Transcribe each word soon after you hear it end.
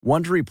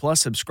Wondery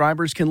Plus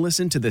subscribers can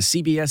listen to the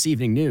CBS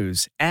Evening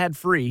News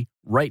ad-free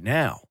right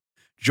now.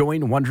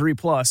 Join Wondery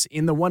Plus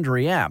in the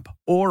Wondery app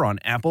or on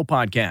Apple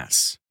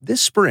Podcasts.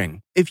 This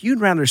spring, if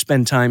you'd rather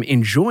spend time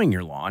enjoying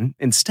your lawn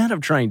instead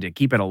of trying to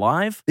keep it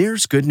alive,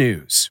 there's good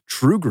news.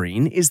 True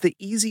Green is the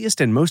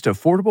easiest and most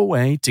affordable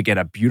way to get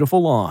a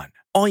beautiful lawn.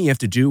 All you have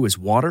to do is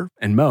water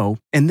and mow,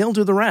 and they'll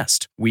do the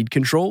rest. Weed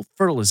control,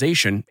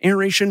 fertilization,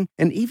 aeration,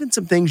 and even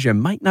some things you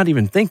might not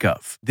even think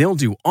of. They'll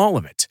do all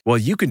of it, while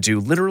you can do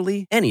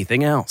literally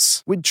anything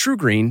else. With True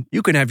Green,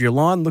 you can have your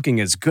lawn looking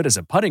as good as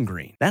a putting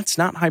green. That's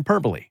not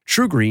hyperbole.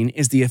 True Green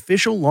is the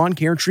official lawn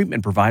care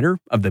treatment provider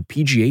of the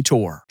PGA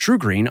Tour. True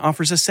Green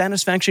offers a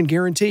satisfaction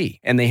guarantee,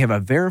 and they have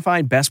a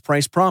verified best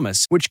price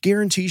promise, which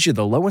guarantees you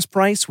the lowest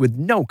price with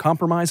no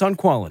compromise on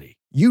quality.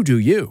 You do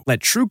you. Let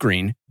True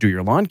Green do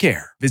your lawn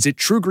care. Visit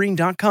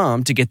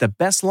TrueGreen.com to get the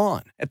best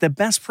lawn at the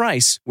best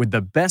price with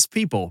the best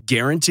people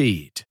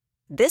guaranteed.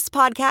 This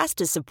podcast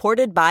is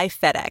supported by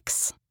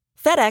FedEx.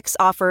 FedEx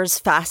offers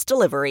fast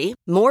delivery,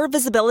 more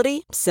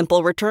visibility,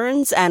 simple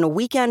returns, and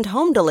weekend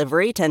home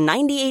delivery to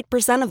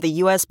 98% of the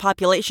U.S.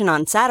 population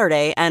on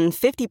Saturday and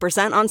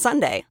 50% on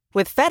Sunday.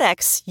 With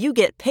FedEx, you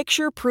get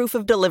picture proof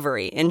of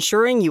delivery,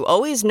 ensuring you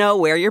always know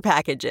where your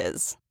package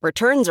is.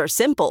 Returns are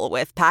simple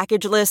with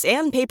packageless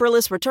and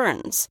paperless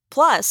returns.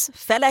 Plus,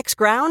 FedEx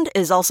Ground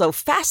is also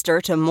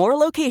faster to more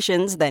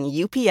locations than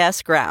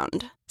UPS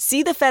Ground.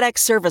 See the FedEx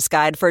service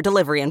guide for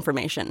delivery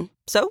information.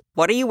 So,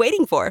 what are you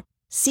waiting for?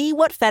 See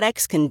what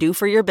FedEx can do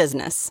for your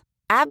business.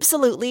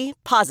 Absolutely,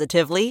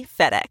 positively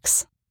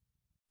FedEx.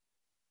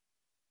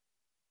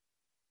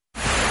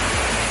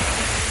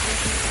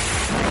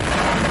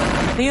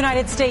 The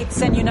United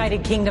States and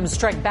United Kingdom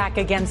strike back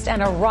against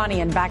an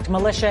Iranian-backed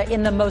militia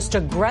in the most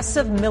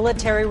aggressive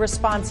military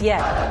response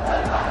yet.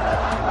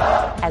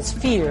 As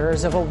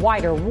fears of a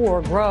wider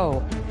war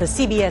grow, the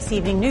CBS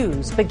Evening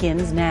News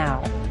begins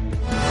now.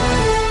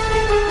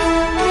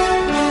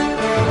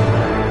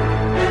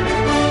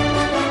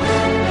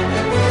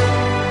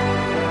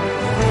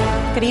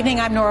 Good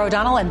evening, I'm Norah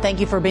O'Donnell, and thank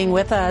you for being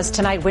with us.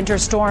 Tonight, winter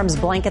storms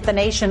blanket the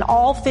nation.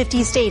 All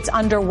 50 states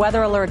under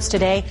weather alerts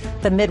today.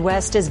 The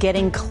Midwest is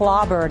getting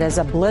clobbered as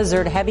a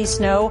blizzard, heavy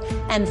snow,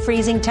 and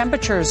freezing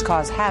temperatures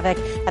cause havoc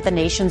at the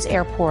nation's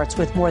airports,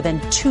 with more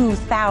than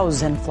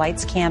 2,000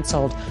 flights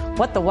canceled.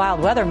 What the wild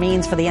weather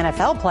means for the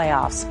NFL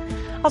playoffs.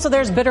 Also,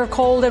 there's bitter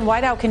cold and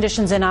whiteout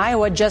conditions in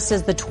Iowa just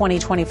as the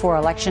 2024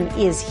 election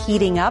is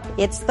heating up.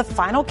 It's the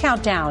final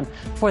countdown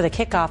for the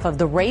kickoff of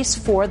the race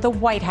for the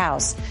White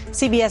House.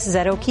 CBS's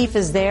Ed O'Keefe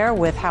is there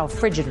with how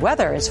frigid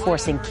weather is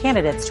forcing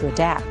candidates to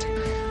adapt.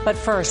 But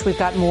first, we've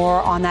got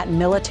more on that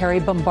military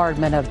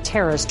bombardment of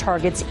terrorist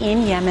targets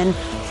in Yemen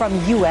from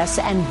U.S.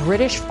 and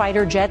British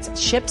fighter jets,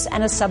 ships,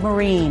 and a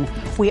submarine.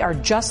 We are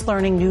just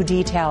learning new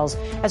details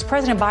as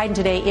President Biden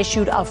today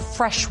issued a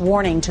fresh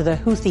warning to the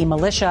Houthi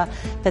militia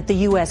that the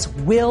U.S.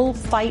 will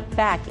fight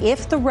back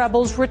if the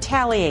rebels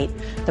retaliate.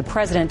 The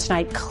president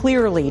tonight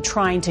clearly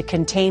trying to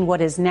contain what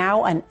is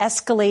now an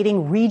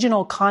escalating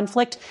regional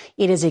conflict.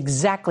 It is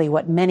exactly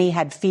what many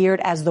had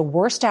feared as the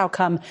worst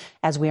outcome,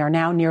 as we are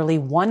now nearly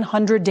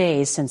 100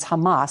 days since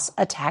Hamas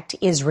attacked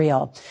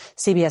Israel.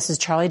 CBS's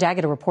Charlie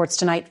Daggett reports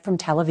tonight from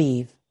Tel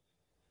Aviv.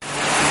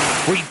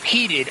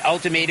 Repeated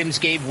ultimatums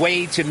gave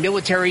way to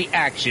military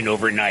action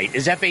overnight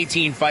as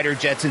F-18 fighter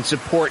jets and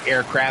support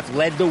aircraft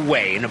led the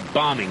way in a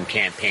bombing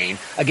campaign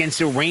against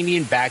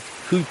Iranian-backed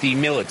Houthi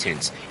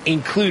militants,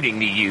 including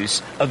the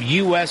use of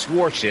U.S.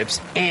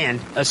 warships and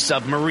a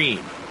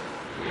submarine.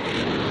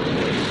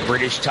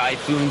 British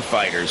Typhoon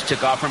fighters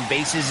took off from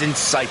bases in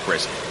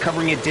Cyprus,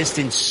 covering a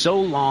distance so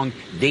long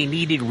they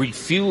needed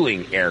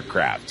refueling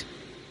aircraft.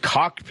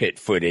 Cockpit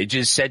footage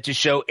is said to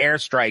show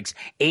airstrikes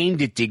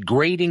aimed at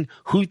degrading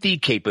Houthi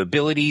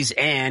capabilities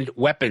and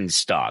weapons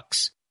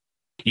stocks.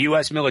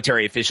 U.S.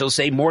 military officials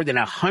say more than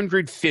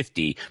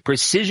 150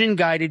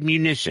 precision-guided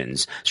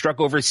munitions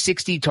struck over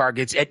 60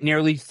 targets at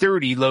nearly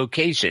 30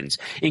 locations,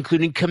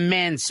 including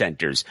command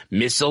centers,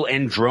 missile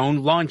and drone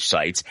launch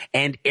sites,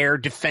 and air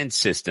defense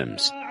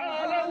systems.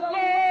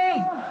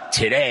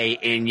 Today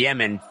in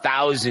Yemen,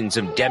 thousands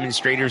of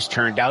demonstrators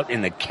turned out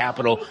in the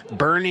capital,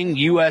 burning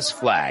U.S.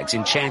 flags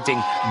and chanting,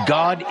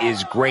 "God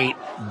is great,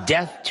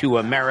 death to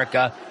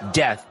America,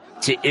 death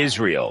to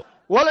Israel."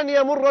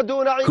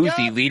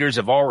 Houthi leaders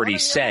have already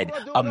said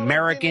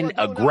American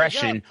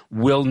aggression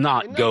will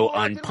not go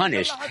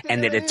unpunished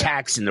and that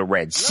attacks in the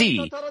Red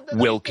Sea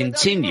will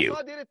continue.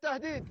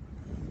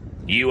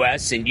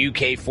 U.S. and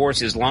U.K.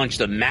 forces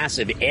launched a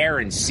massive air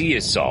and sea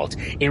assault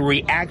in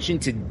reaction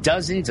to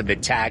dozens of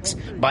attacks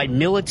by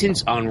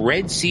militants on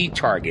Red Sea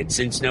targets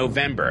since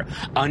November,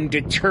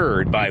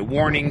 undeterred by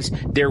warnings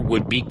there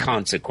would be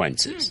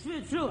consequences.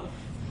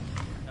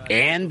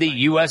 And the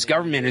U.S.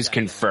 government has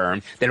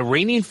confirmed that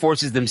Iranian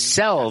forces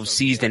themselves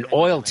seized an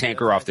oil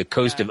tanker off the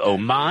coast of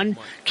Oman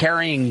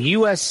carrying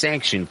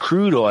U.S.-sanctioned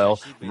crude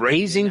oil,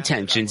 raising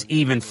tensions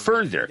even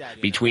further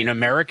between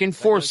American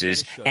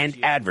forces and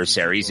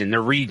adversaries in the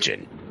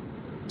region,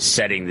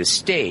 setting the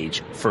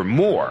stage for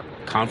more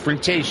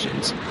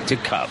confrontations to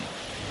come.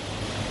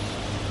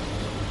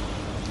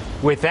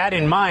 With that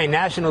in mind,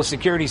 National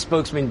Security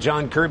spokesman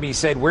John Kirby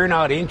said we're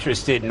not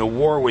interested in a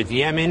war with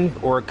Yemen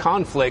or a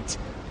conflict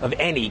of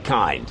any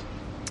kind.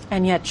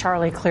 And yet,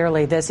 Charlie,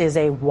 clearly this is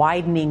a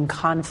widening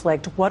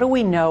conflict. What do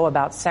we know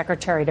about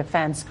Secretary of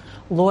Defense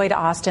Lloyd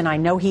Austin? I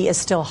know he is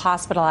still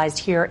hospitalized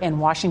here in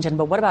Washington,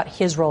 but what about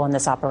his role in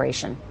this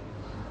operation?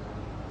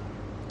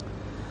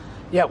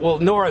 Yeah, well,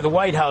 Norah, the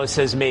White House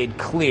has made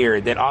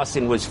clear that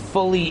Austin was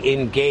fully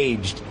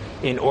engaged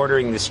in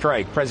ordering the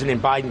strike.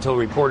 President Biden told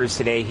reporters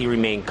today he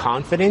remained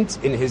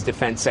confident in his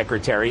defense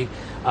secretary,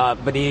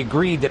 but he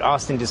agreed that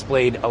Austin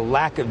displayed a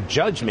lack of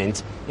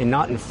judgment in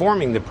not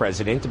informing the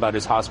president about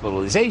his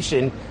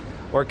hospitalization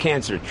or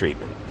cancer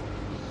treatment.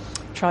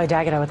 Charlie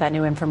D'Agata with that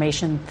new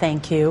information.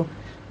 Thank you.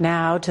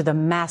 Now to the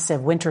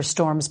massive winter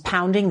storms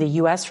pounding the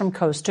U.S. from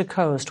coast to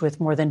coast, with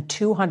more than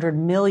 200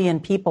 million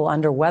people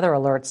under weather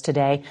alerts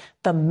today.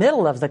 The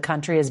middle of the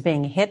country is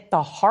being hit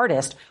the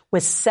hardest,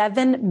 with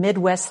 7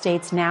 Midwest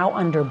states now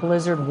under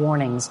blizzard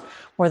warnings.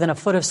 More than a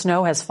foot of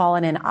snow has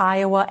fallen in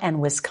Iowa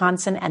and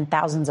Wisconsin, and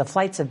thousands of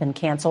flights have been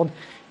canceled.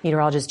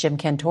 Meteorologist Jim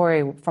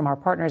Cantori from our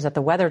partners at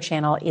the Weather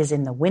Channel is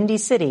in the Windy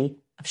City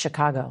of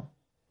Chicago.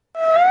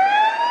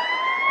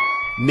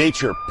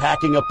 Nature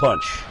packing a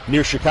punch.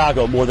 Near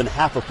Chicago, more than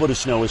half a foot of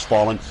snow has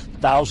fallen.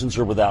 Thousands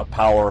are without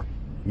power,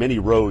 many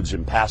roads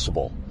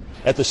impassable.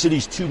 At the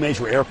city's 2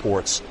 major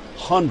airports,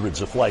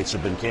 hundreds of flights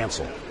have been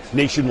canceled.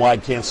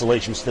 Nationwide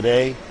cancellations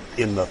today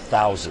in the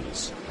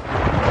thousands.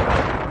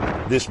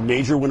 This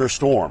major winter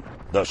storm,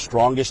 the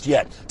strongest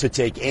yet to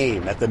take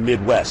aim at the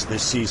Midwest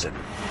this season.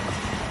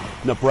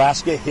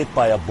 Nebraska hit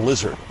by a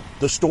blizzard.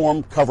 The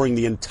storm covering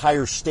the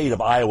entire state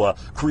of Iowa,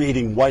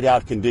 creating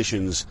whiteout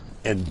conditions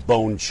and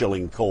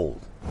bone-chilling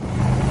cold.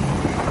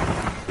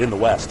 In the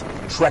west,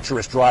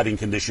 treacherous driving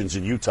conditions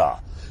in Utah.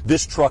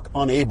 This truck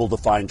unable to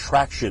find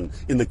traction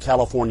in the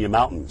California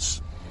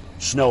mountains.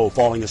 Snow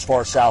falling as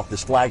far south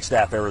as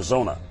Flagstaff,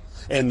 Arizona,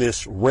 and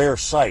this rare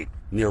sight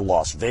near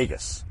Las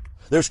Vegas.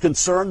 There's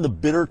concern the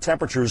bitter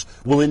temperatures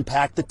will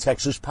impact the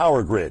Texas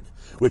power grid,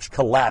 which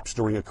collapsed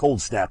during a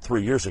cold snap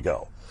 3 years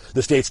ago.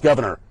 The state's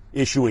governor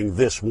issuing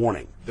this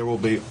warning. There will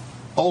be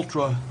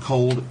ultra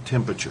cold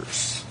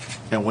temperatures,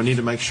 and we need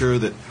to make sure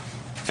that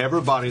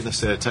everybody in the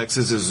state of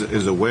Texas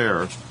is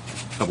aware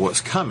of what's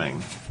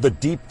coming. The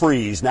deep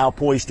freeze now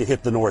poised to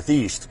hit the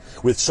Northeast,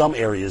 with some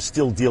areas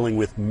still dealing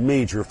with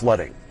major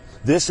flooding.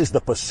 This is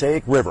the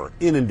Passaic River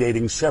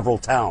inundating several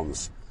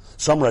towns.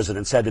 Some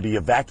residents had to be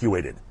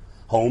evacuated.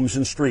 Homes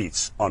and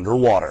streets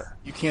underwater.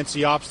 You can't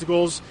see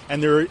obstacles,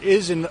 and there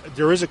is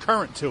a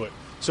current to it.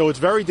 So it's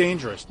very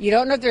dangerous. You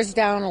don't know if there's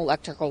down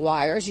electrical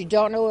wires. You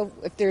don't know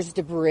if there's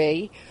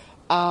debris.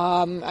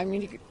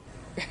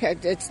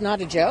 It's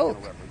not a joke.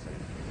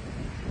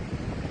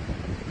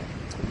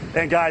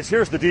 And guys,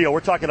 here's the deal.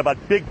 We're talking about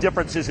big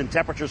differences in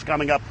temperatures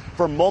coming up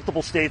for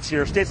multiple states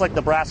here. States like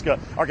Nebraska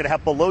are going to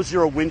have below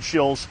zero wind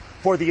chills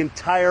for the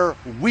entire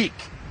week.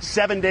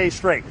 7 days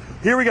straight.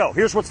 Here we go.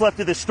 Here's what's left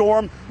of this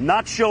storm.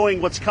 Not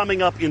showing what's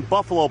coming up in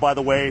Buffalo, by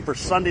the way, for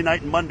Sunday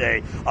night and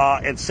Monday.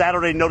 And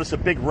Saturday, notice a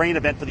big rain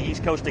event for the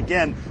East Coast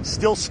again.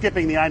 Still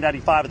skipping the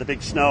I-95 of the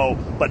big snow,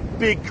 but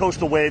big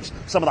coastal waves.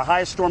 Some of the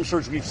highest storm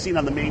surge we've seen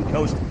on the Maine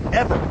coast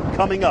ever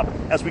coming up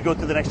as we go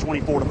through the next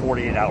 24 to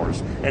 48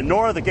 hours. And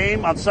Norah, the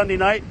game on Sunday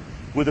night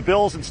with the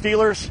Bills and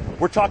Steelers,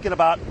 we're talking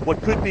about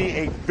what could be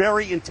a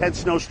very intense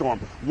snowstorm.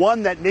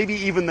 One that maybe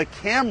even the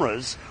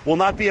cameras will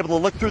not be able to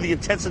look through the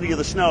intensity of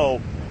the snow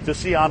to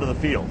see onto the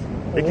field.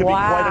 It could be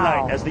quite a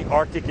night as the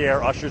Arctic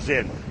air ushers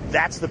in.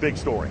 That's the big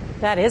story.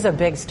 That is a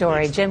big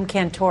story. Jim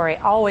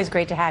Cantori, always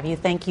great to have you.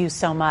 Thank you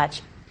so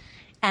much.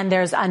 And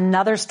there's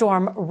another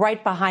storm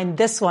right behind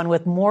this one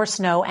with more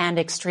snow and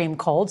extreme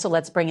cold. So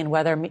let's bring in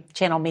Weather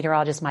Channel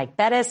meteorologist Mike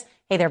Bettis.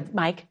 Hey there,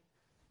 Mike.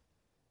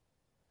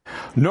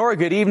 Norah,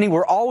 good evening.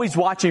 We're always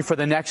watching for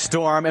the next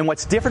storm, and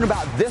what's different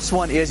about this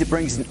one is it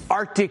brings an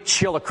Arctic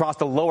chill across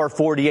the lower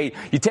 48.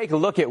 You take a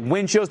look at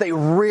wind chills, they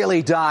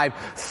really dive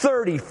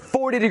 30,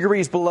 40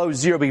 degrees below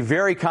zero, be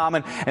very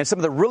common, and some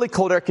of the really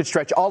cold air could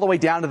stretch all the way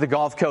down to the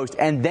Gulf Coast,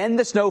 and then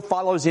the snow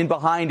follows in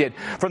behind it.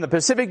 From the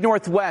Pacific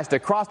Northwest,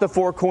 across the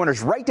Four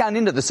Corners, right down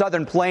into the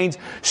southern plains,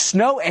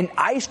 snow and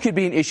ice could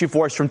be an issue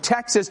for us from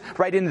Texas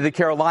right into the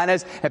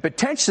Carolinas, and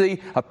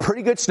potentially a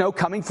pretty good snow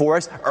coming for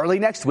us early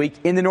next week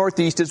in the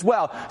Northeast as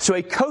well. So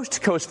a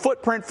coast-to-coast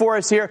footprint for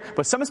us here,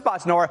 but some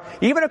spots, Norah,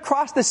 even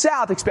across the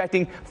south,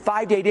 expecting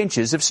 5 to 8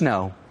 inches of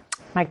snow.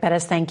 Mike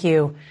Bettis, thank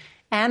you.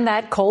 And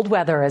that cold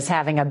weather is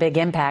having a big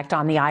impact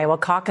on the Iowa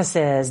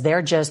caucuses.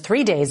 They're just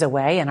 3 days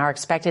away and are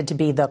expected to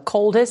be the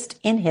coldest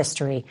in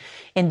history.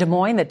 In Des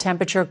Moines, the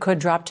temperature could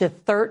drop to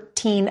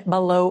 13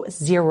 below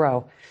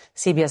zero.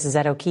 CBS's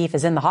Ed O'Keefe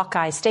is in the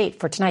Hawkeye State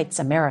for tonight's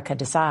America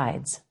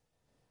Decides.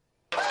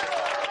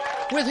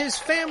 With his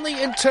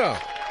family in tow,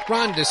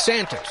 Ron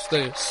DeSantis,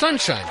 the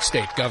Sunshine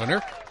State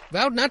governor,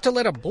 vowed not to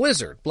let a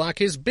blizzard block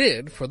his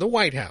bid for the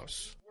White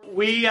House.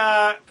 We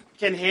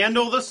can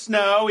handle the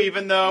snow,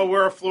 even though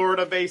we're a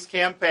Florida-based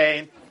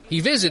campaign. He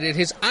visited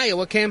his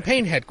Iowa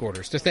campaign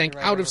headquarters to thank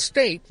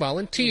out-of-state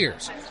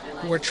volunteers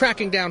who are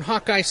tracking down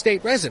Hawkeye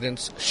State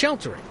residents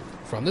sheltering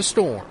from the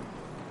storm.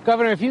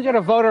 Governor, if you get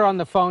a voter on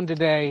the phone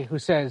today who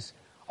says,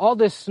 all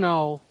this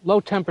snow, low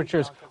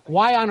temperatures,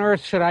 why on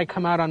earth should I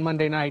come out on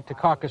Monday night to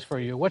caucus for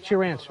you? What's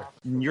your answer?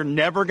 You're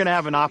never going to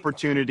have an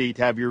opportunity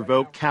to have your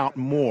vote count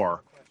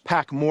more,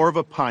 pack more of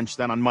a punch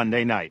than on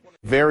Monday night.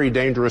 Very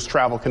dangerous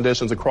travel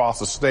conditions across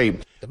the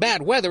state. The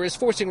bad weather is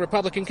forcing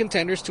Republican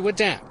contenders to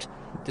adapt.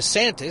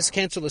 DeSantis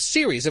canceled a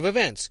series of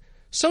events.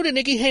 So did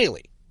Nikki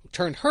Haley, who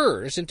turned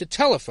hers into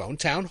telephone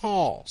town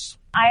halls.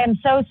 I am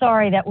so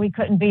sorry that we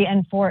couldn't be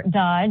in Fort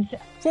Dodge.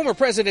 Former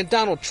President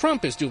Donald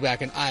Trump is due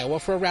back in Iowa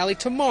for a rally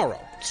tomorrow.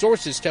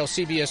 Sources tell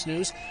CBS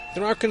News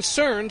there are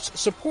concerns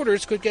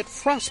supporters could get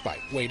frostbite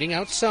waiting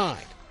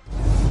outside.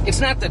 It's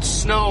not that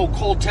snow,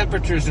 cold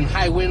temperatures, and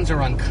high winds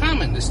are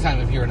uncommon this time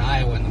of year in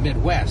Iowa and the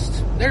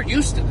Midwest. They're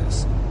used to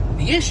this.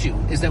 The issue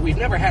is that we've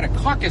never had a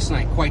caucus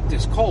night quite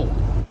this cold.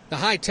 The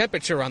high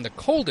temperature on the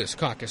coldest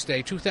caucus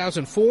day,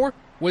 2004,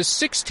 was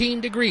 16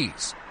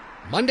 degrees.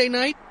 Monday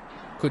night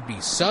could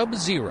be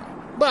sub-zero.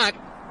 But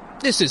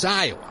this is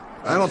Iowa.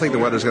 I don't think the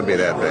weather's going to be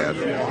that bad.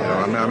 You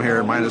know, I'm here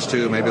at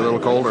 -2, maybe a little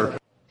colder.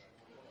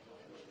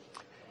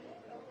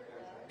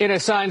 In a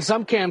sign,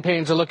 some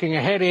campaigns are looking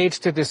ahead. Aides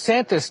to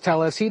DeSantis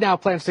tell us he now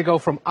plans to go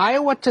from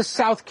Iowa to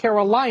South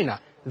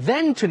Carolina,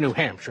 then to New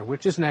Hampshire,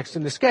 which is next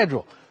in the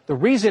schedule. The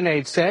reason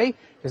aides say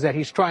is that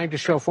he's trying to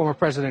show former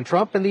President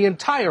Trump and the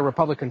entire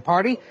Republican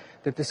Party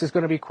that this is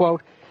going to be,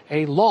 quote,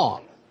 a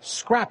long,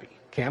 scrappy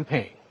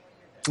campaign.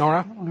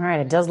 Norah? All right,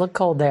 it does look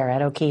cold there.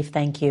 Ed O'Keefe,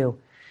 thank you.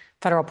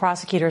 Federal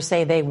prosecutors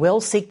say they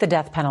will seek the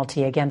death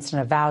penalty against an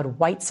avowed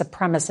white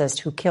supremacist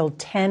who killed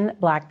 10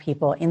 black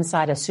people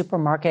inside a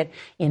supermarket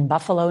in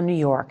Buffalo, New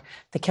York.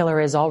 The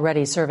killer is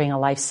already serving a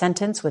life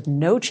sentence with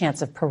no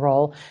chance of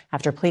parole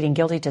after pleading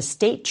guilty to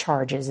state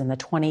charges in the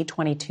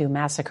 2022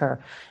 massacre.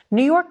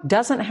 New York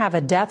doesn't have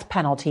a death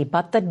penalty,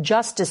 but the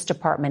Justice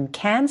Department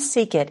can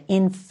seek it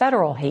in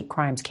federal hate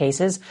crimes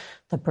cases.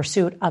 The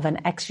pursuit of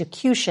an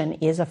execution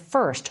is a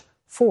first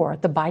for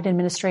the Biden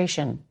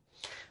administration.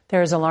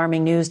 There's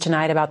alarming news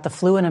tonight about the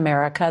flu in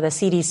America. The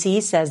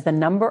CDC says the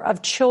number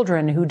of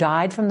children who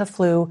died from the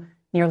flu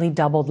nearly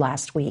doubled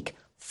last week.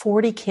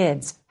 40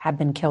 kids have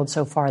been killed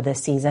so far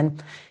this season.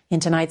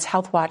 In tonight's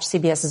Health Watch,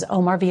 CBS's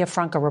Omar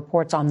Villafranca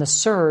reports on the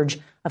surge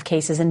of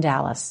cases in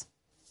Dallas.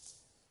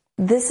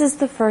 This is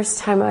the first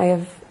time I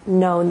have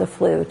known the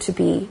flu to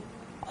be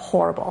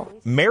horrible.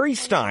 Mary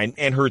Stein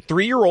and her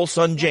 3-year-old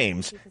son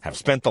James have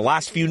spent the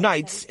last few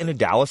nights in a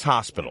Dallas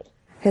hospital.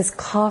 His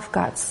cough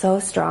got so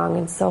strong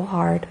and so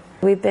hard.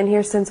 We've been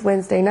here since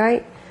Wednesday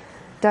night,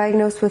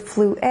 diagnosed with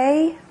flu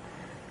A,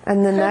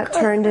 and then that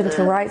turned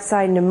into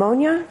right-side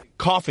pneumonia.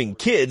 Coughing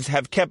kids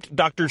have kept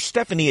Dr.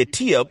 Stephanie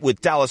Attia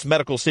with Dallas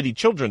Medical City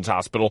Children's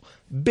Hospital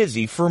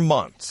busy for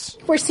months.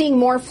 We're seeing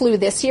more flu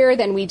this year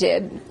than we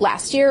did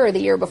last year or the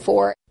year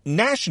before.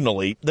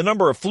 Nationally, the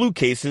number of flu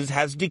cases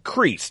has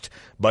decreased,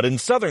 but in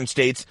southern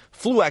states,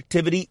 flu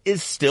activity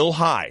is still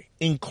high,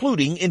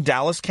 including in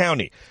Dallas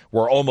County,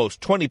 where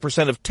almost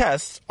 20% of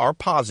tests are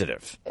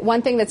positive.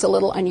 One thing that's a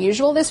little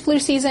unusual this flu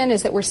season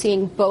is that we're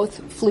seeing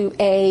both flu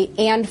A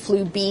and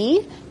flu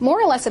B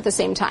more or less at the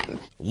same time.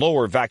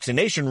 Lower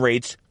vaccination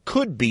rates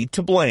could be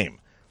to blame.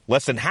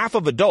 Less than half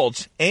of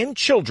adults and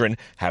children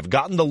have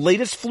gotten the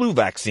latest flu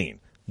vaccine,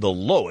 the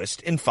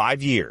lowest in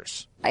 5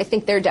 years. I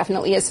think there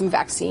definitely is some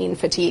vaccine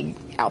fatigue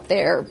out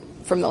there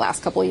from the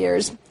last couple of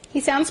years. He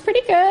sounds pretty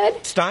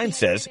good. Stein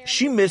says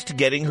she missed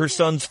getting her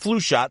son's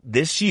flu shot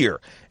this year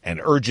and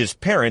urges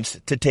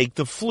parents to take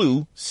the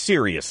flu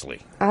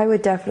seriously. I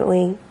would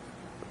definitely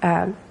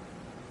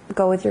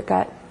go with your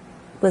gut,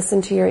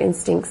 listen to your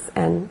instincts,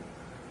 and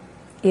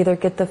either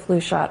get the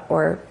flu shot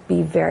or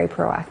be very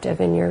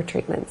proactive in your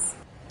treatments.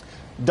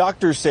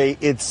 Doctors say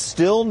it's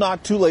still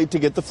not too late to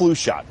get the flu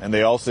shot. And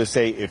they also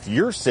say if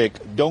you're sick,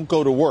 don't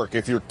go to work.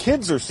 If your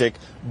kids are sick,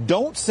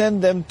 don't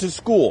send them to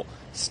school.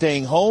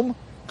 Staying home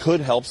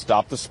could help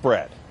stop the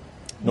spread.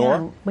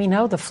 Norah? Yeah, we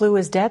know the flu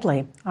is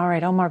deadly. All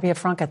right, Omar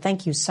Villafranca,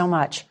 thank you so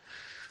much.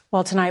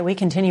 Well, tonight we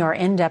continue our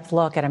in-depth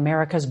look at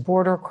America's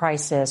border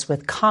crisis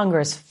with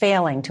Congress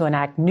failing to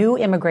enact new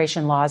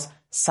immigration laws.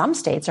 Some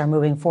states are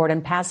moving forward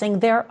and passing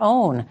their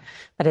own.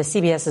 But as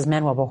CBS's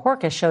Manuel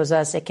Bojorquez shows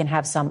us, it can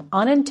have some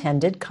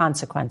unintended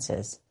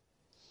consequences.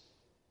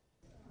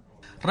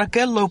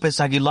 Raquel Lopez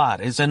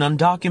Aguilar is an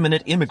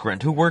undocumented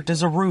immigrant who worked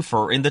as a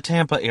roofer in the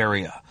Tampa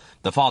area.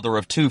 The father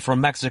of 2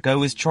 from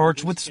Mexico is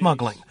charged with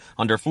smuggling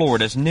under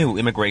Florida's new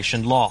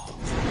immigration law.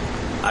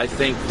 I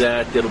think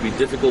that it'll be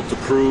difficult to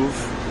prove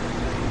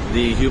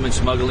the human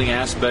smuggling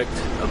aspect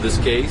of this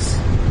case.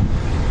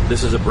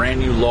 This is a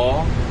brand new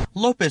law.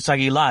 Lopez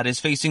Aguilar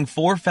is facing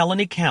 4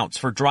 felony counts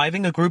for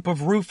driving a group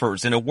of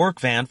roofers in a work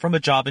van from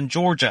a job in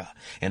Georgia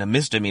and a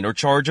misdemeanor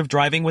charge of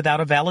driving without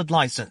a valid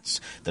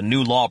license. The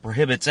new law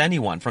prohibits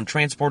anyone from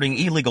transporting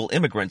illegal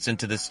immigrants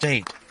into the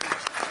state.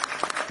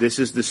 This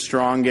is the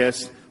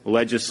strongest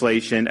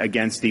legislation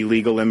against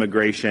illegal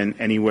immigration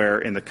anywhere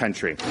in the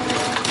country.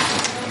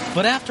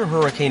 But after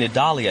Hurricane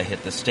Idalia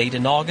hit the state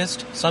in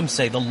August, some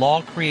say the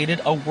law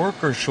created a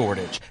worker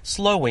shortage,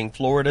 slowing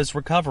Florida's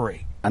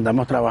recovery.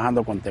 Andamos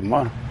trabajando con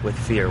temor. With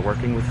fear,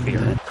 working with fear.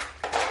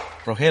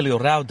 Rogelio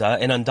Rauda,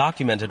 an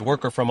undocumented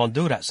worker from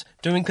Honduras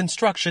doing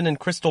construction in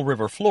Crystal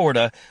River,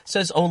 Florida,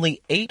 says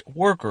only 8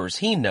 workers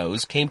he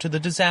knows came to the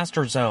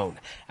disaster zone.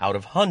 Out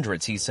of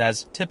hundreds, he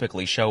says,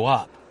 typically show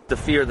up. The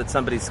fear that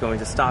somebody's going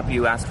to stop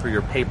you, ask for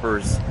your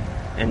papers,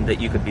 and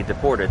that you could be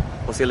deported.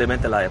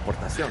 Posiblemente la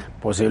deportación.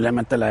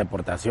 Posiblemente la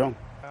deportación.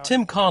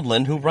 Tim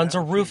Conlon, who runs a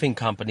roofing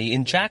company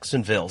in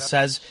Jacksonville,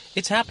 says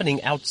it's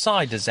happening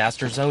outside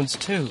disaster zones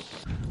too.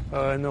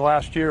 In the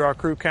last year, our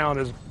crew count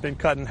has been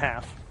cut in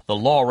half. The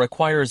law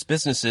requires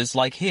businesses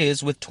like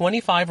his with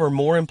 25 or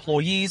more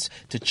employees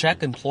to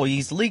check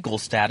employees' legal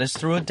status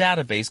through a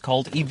database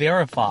called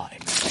E-Verify.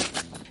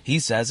 He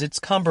says it's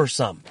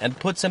cumbersome and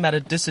puts him at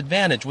a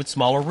disadvantage with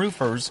smaller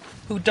roofers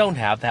who don't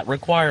have that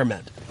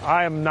requirement.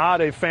 I am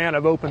not a fan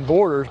of open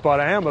borders,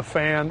 but I am a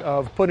fan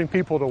of putting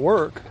people to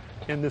work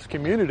in this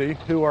community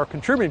who are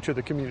contributing to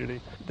the community.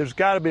 There's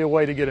got to be a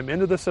way to get them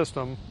into the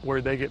system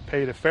where they get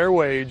paid a fair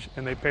wage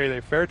and they pay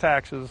their fair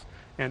taxes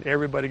and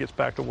everybody gets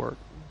back to work.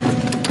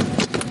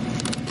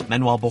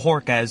 Manuel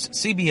Bojorquez,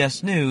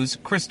 CBS News,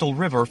 Crystal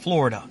River,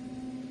 Florida.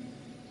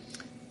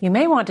 You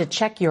may want to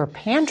check your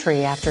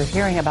pantry after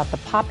hearing about the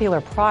popular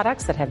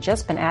products that have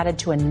just been added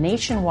to a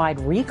nationwide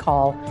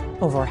recall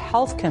over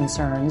health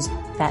concerns.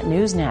 That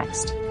news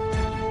next.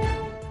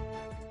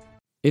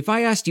 If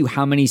I asked you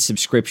how many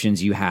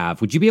subscriptions you have,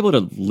 would you be able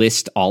to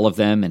list all of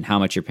them and how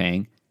much you're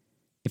paying?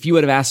 If you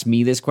would have asked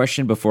me this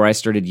question before I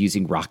started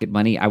using Rocket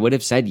Money, I would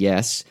have said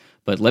yes.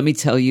 But let me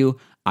tell you,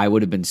 I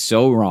would have been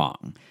so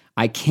wrong.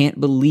 I can't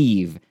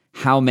believe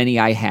how many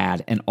I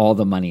had and all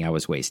the money I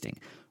was wasting.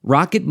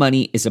 Rocket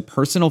Money is a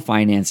personal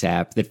finance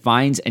app that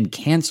finds and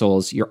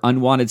cancels your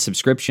unwanted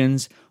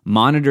subscriptions,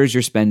 monitors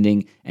your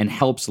spending, and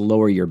helps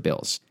lower your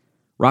bills.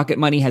 Rocket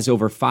Money has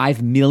over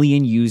 5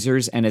 million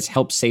users and has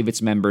helped save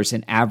its members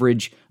an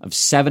average of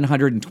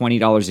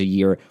 $720 a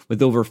year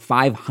with over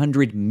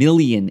 500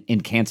 million in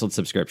canceled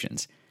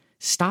subscriptions.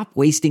 Stop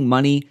wasting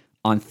money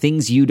on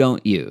things you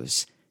don't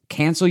use.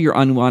 Cancel your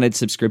unwanted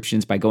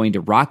subscriptions by going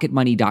to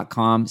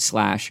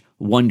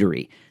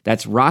rocketmoney.com/Wondery.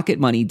 That's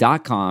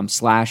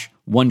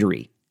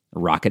rocketmoney.com/Wondery.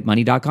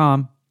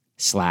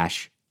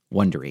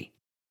 rocketmoney.com/Wondery.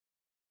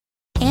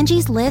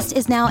 Angie's List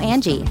is now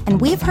Angie, and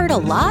we've heard a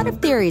lot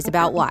of theories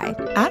about why.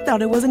 I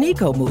thought it was an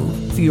eco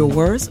move. Fewer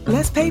words,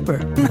 less paper.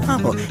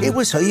 No, it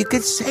was so you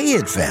could say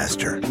it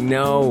faster.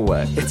 No,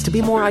 it's to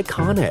be more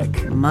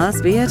iconic.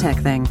 Must be a tech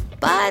thing.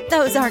 But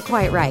those aren't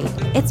quite right.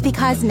 It's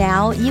because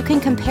now you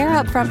can compare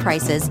upfront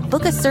prices,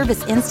 book a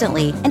service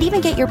instantly, and even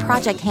get your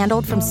project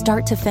handled from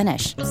start to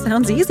finish.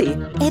 Sounds easy.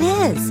 It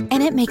is,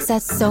 and it makes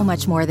us so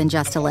much more than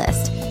just a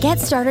list. Get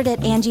started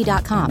at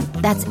Angie.com.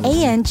 That's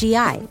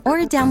ANGI, or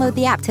download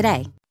the app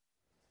today.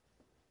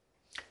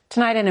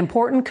 Tonight, an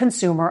important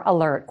consumer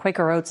alert.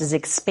 Quaker Oats is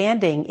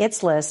expanding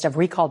its list of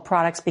recalled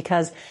products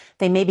because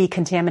they may be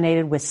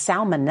contaminated with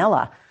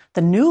salmonella.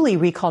 The newly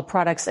recalled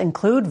products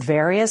include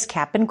various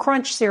Cap'n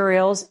Crunch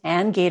cereals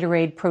and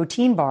Gatorade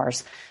protein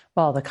bars.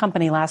 Well, the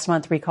company last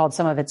month recalled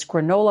some of its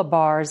granola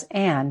bars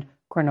and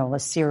granola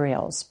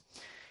cereals.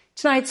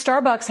 Tonight,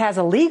 Starbucks has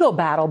a legal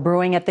battle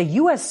brewing at the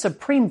U.S.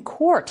 Supreme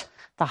Court.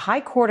 The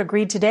High Court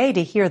agreed today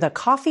to hear the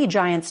coffee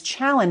giant's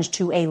challenge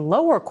to a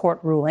lower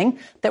court ruling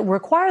that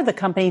required the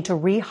company to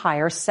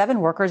rehire 7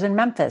 workers in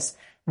Memphis.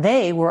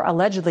 They were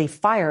allegedly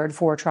fired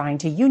for trying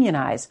to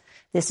unionize.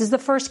 This is the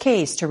first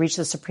case to reach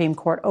the Supreme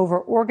Court over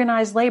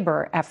organized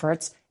labor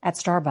efforts at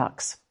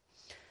Starbucks.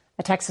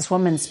 A Texas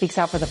woman speaks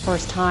out for the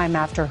first time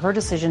after her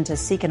decision to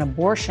seek an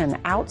abortion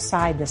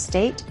outside the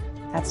state.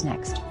 That's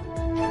next.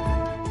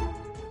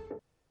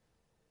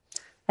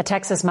 A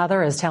Texas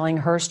mother is telling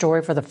her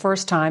story for the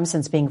first time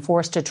since being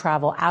forced to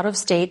travel out of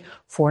state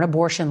for an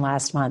abortion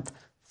last month.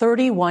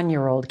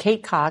 31-year-old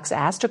Kate Cox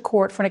asked a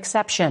court for an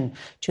exception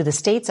to the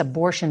state's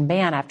abortion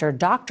ban after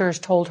doctors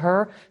told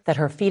her that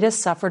her fetus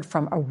suffered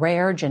from a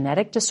rare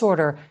genetic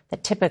disorder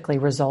that typically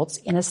results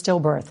in a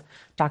stillbirth.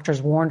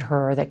 Doctors warned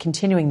her that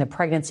continuing the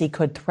pregnancy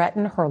could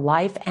threaten her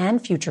life and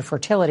future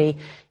fertility.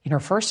 In her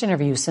first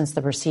interview since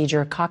the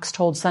procedure, Cox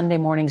told Sunday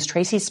Morning's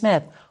Tracy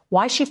Smith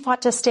why she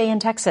fought to stay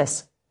in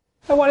Texas.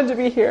 I wanted to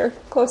be here,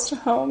 close to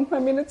home. I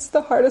mean, it's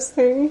the hardest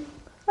thing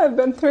I've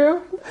been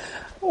through.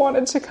 I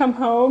wanted to come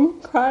home,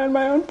 cry on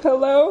my own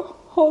pillow,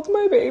 hold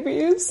my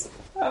babies,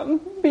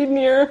 be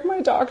near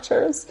my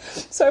doctors.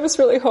 So I was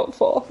really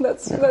hopeful.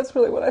 That's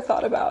really what I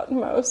thought about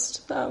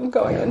most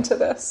going into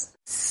this.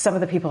 Some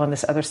of the people on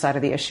this other side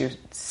of the issue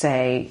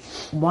say,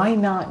 why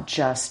not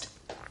just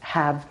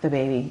have the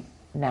baby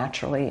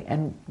naturally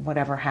and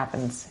whatever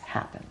happens,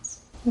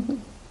 happens? Mm-hmm.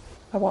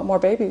 I want more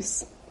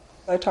babies.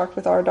 I talked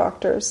with our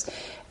doctors,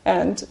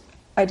 and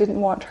I didn't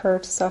want her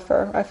to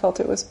suffer. I felt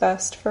it was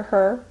best for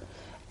her,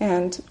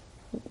 and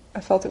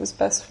I felt it was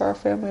best for our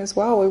family as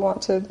well. We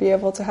want to be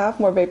able to have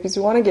more babies.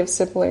 We want to give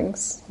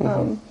siblings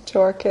to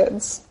our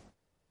kids.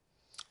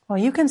 Well,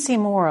 you can see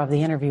more of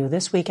the interview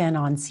this weekend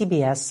on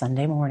CBS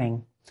Sunday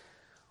Morning.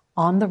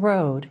 On the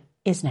Road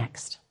is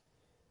next.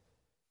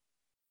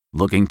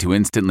 Looking to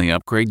instantly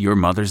upgrade your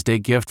Mother's Day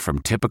gift from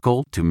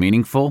typical to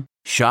meaningful?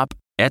 Shop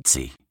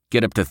Etsy.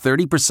 Get up to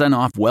 30%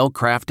 off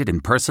well-crafted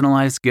and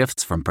personalized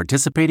gifts from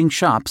participating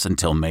shops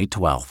until May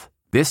 12th.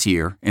 This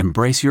year,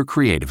 embrace your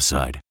creative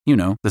side. You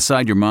know, the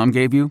side your mom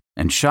gave you.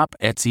 And shop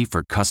Etsy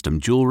for custom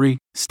jewelry,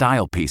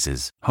 style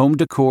pieces, home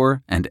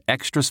decor, and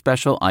extra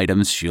special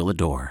items she'll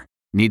adore.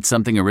 Need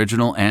something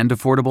original and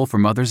affordable for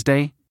Mother's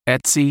Day?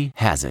 Etsy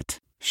has it.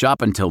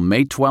 Shop until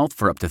May 12th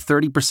for up to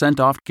 30%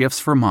 off gifts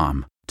for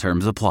mom.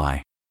 Terms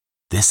apply.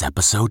 This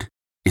episode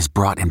is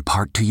brought in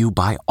part to you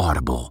by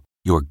Audible,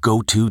 your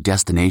go-to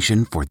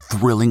destination for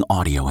thrilling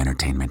audio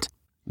entertainment.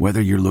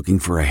 Whether you're looking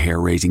for a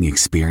hair-raising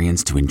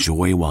experience to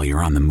enjoy while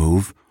you're on the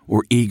move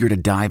or eager to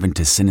dive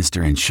into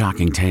sinister and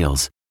shocking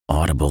tales,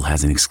 Audible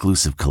has an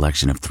exclusive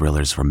collection of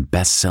thrillers from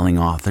best-selling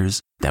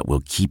authors that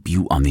will keep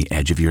you on the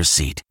edge of your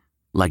seat.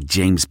 Like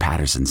James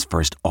Patterson's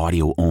first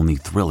audio-only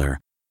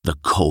thriller, The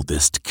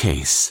Coldest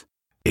Case.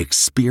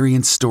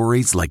 Experience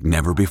stories like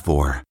never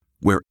before,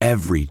 where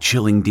every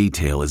chilling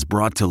detail is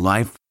brought to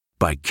life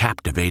by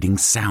captivating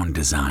sound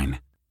design.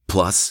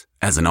 Plus,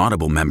 as an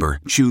Audible member,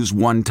 choose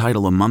one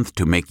title a month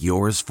to make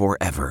yours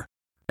forever.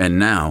 And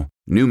now,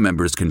 new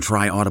members can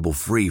try Audible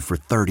free for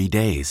 30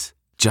 days.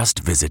 Just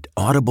visit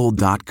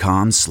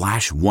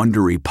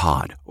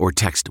audible.com/WonderyPod or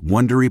text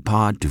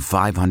WonderyPod to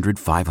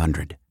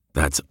 500-500.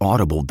 That's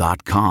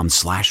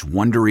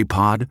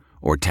audible.com/WonderyPod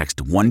or text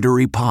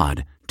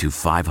WonderyPod to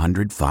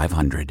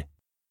 500-500.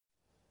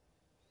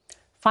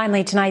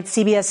 Finally, tonight,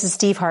 CBS's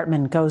Steve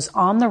Hartman goes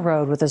on the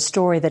road with a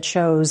story that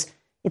shows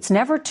it's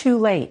never too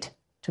late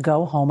to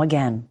go home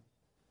again.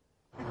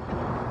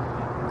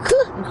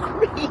 Good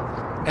grief.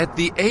 At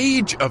the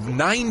age of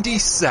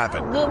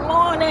 97. Good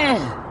morning.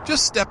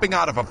 Just stepping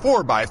out of a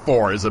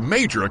 4x4 is a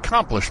major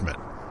accomplishment.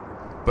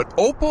 But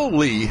Opal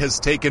Lee has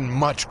taken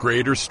much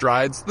greater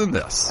strides than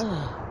this,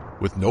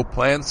 with no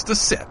plans to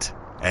sit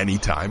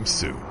anytime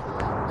soon.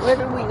 Where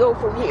do we go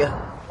from here?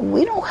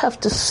 We don't have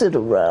to sit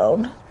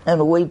around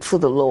and wait for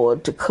the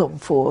Lord to come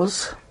for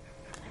us.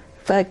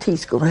 In fact,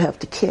 he's going to have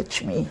to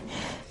catch me.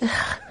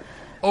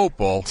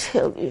 Opal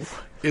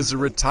is a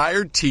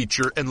retired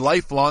teacher and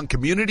lifelong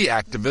community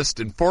activist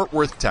in Fort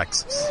Worth,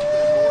 Texas.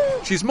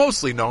 She's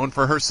mostly known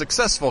for her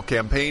successful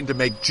campaign to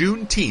make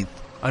Juneteenth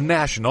a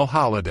national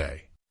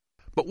holiday.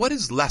 But what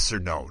is lesser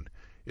known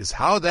is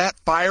how that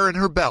fire in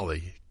her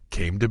belly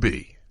came to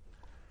be.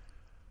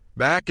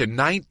 Back in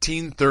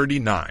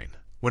 1939,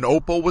 when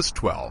Opal was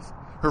 12,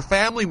 her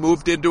family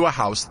moved into a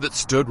house that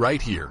stood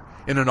right here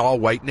in an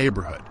all-white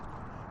neighborhood.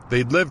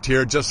 They'd lived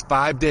here just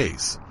 5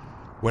 days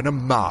when a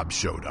mob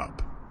showed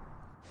up.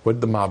 What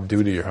did the mob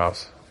do to your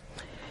house?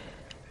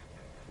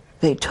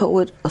 They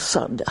tore it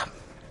asunder.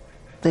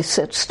 They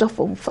set stuff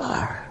on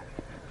fire.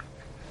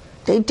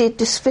 They did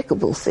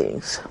despicable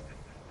things.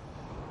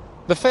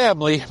 The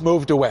family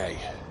moved away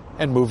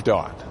and moved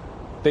on.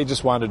 They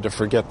just wanted to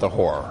forget the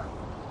horror.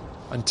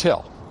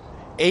 Until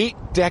 8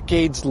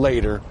 decades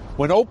later,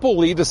 when Opal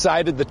Lee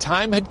decided the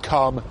time had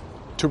come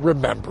to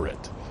remember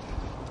it.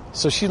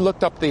 So she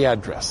looked up the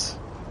address,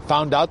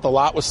 found out the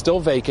lot was still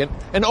vacant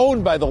and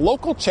owned by the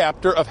local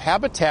chapter of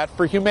Habitat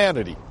for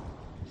Humanity.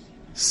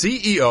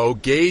 CEO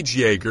Gage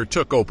Yeager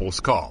took Opal's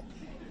call.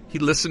 He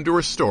listened to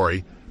her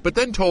story, but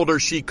then told her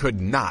she could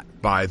not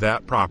buy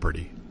that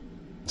property.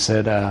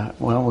 Said,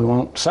 well, we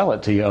won't sell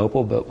it to you,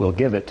 Opal, but we'll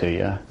give it to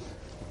you.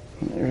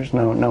 There's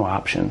no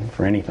option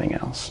for anything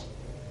else.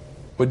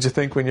 What'd you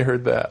think when you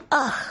heard that?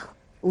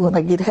 When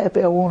I get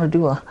happy, I want to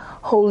do a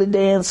holy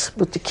dance,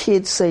 but the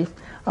kids say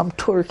I'm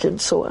twerking,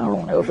 so I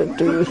don't ever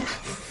do it.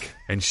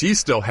 And she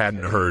still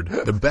hadn't heard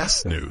the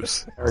best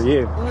news. How are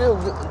you? Real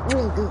good,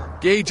 real good.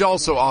 Gage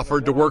also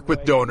offered to work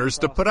with donors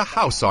to put a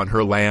house on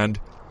her land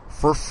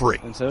for free.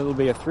 And so it'll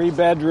be a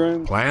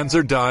 3-bedroom. Plans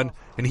are done,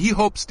 and he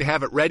hopes to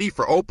have it ready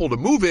for Opal to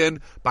move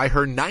in by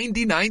her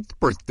 99th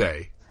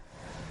birthday.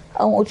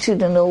 I want you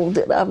to know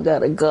that I've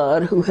got a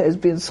God who has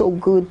been so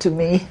good to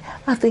me.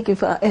 I think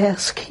if I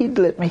ask, he'd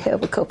let me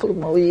have a couple of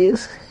more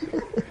years.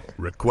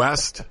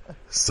 Request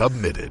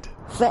submitted.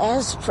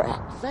 Fast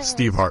track.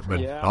 Steve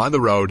Hartman, on the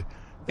road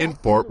in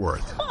Fort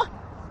Worth.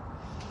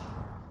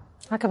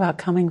 Talk about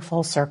coming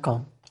full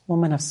circle.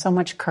 Woman of so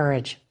much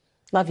courage.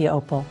 Love you,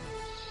 Opal.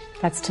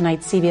 That's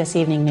tonight's CBS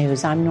Evening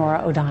News. I'm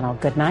Norah O'Donnell.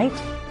 Good night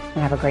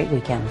and have a great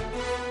weekend.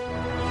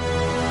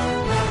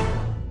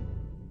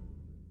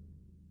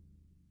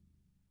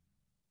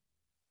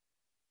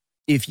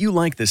 If you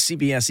like the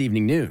CBS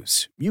Evening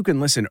News, you can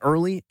listen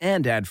early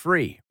and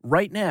ad-free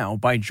right now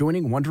by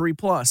joining Wondery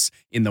Plus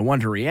in the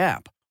Wondery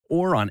app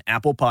or on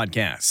Apple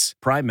Podcasts.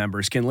 Prime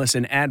members can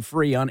listen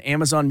ad-free on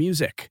Amazon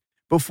Music.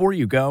 Before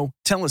you go,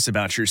 tell us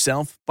about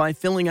yourself by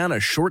filling out a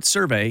short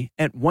survey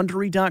at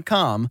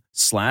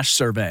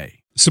Wondery.com/survey.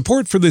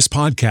 Support for this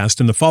podcast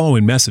and the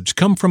following message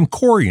come from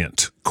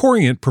Corient.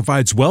 Corient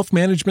provides wealth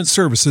management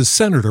services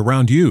centered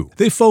around you.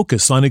 They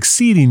focus on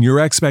exceeding your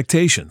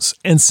expectations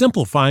and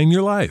simplifying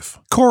your life.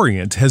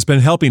 Corient has been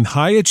helping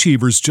high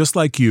achievers just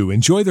like you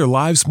enjoy their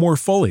lives more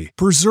fully,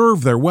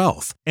 preserve their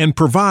wealth, and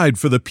provide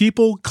for the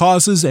people,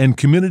 causes, and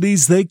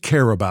communities they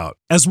care about.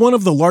 As one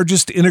of the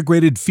largest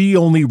integrated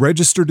fee-only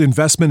registered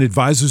investment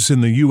advisors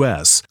in the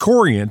U.S.,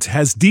 Corient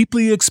has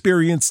deeply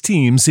experienced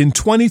teams in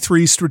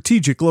 23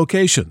 strategic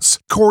locations.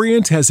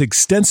 Corient has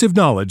extensive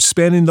knowledge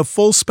spanning the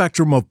full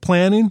spectrum of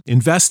planning,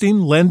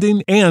 investing,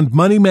 lending, and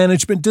money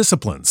management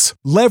disciplines.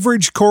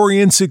 Leverage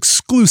Corient's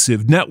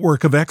exclusive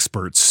network of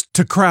experts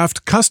to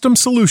craft custom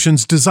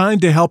solutions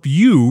designed to help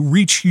you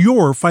reach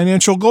your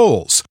financial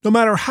goals, no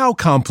matter how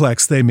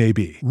complex they may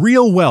be.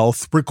 Real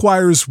wealth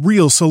requires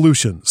real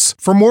solutions.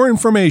 For more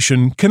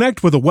information,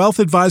 connect with a wealth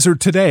advisor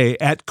today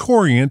at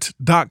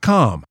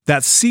Corient.com.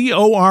 That's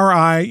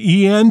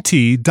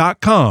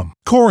Corient.com.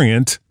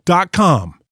 Corient.com.